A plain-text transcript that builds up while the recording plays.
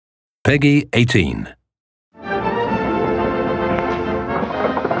PEGI 18.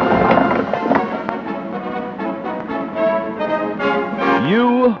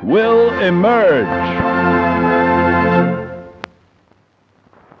 You will emerge.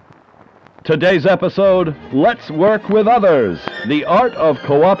 Today's episode, Let's Work with Others, the Art of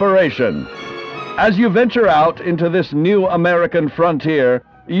Cooperation. As you venture out into this new American frontier,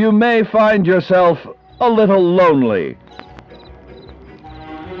 you may find yourself a little lonely.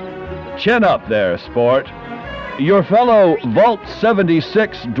 Chin up there, sport. Your fellow Vault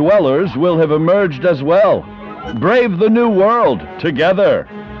 76 dwellers will have emerged as well. Brave the new world together.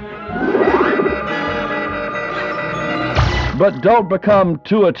 But don't become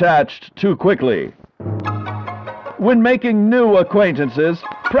too attached too quickly. When making new acquaintances,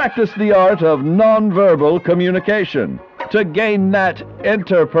 practice the art of nonverbal communication to gain that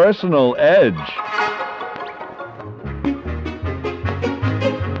interpersonal edge.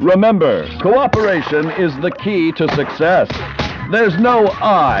 Remember, cooperation is the key to success. There's no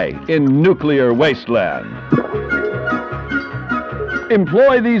I in nuclear wasteland.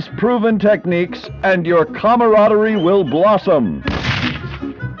 Employ these proven techniques and your camaraderie will blossom.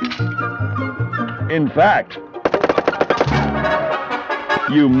 In fact,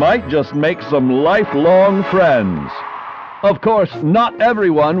 you might just make some lifelong friends. Of course, not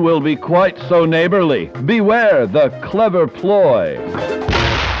everyone will be quite so neighborly. Beware the clever ploy.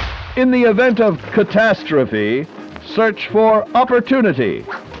 In the event of catastrophe, search for opportunity.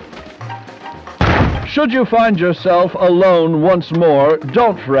 Should you find yourself alone once more,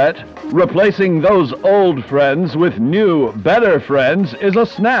 don't fret. Replacing those old friends with new, better friends is a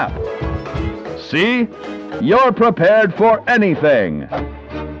snap. See? You're prepared for anything.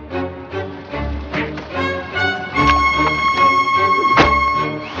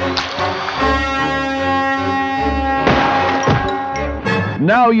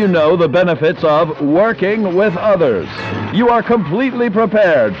 Now you know the benefits of working with others. You are completely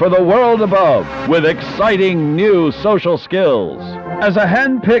prepared for the world above with exciting new social skills. As a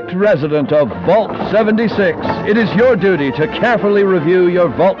hand-picked resident of Vault 76, it is your duty to carefully review your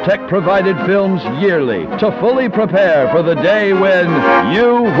Vault-Tec provided films yearly to fully prepare for the day when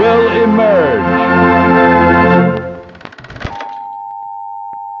you will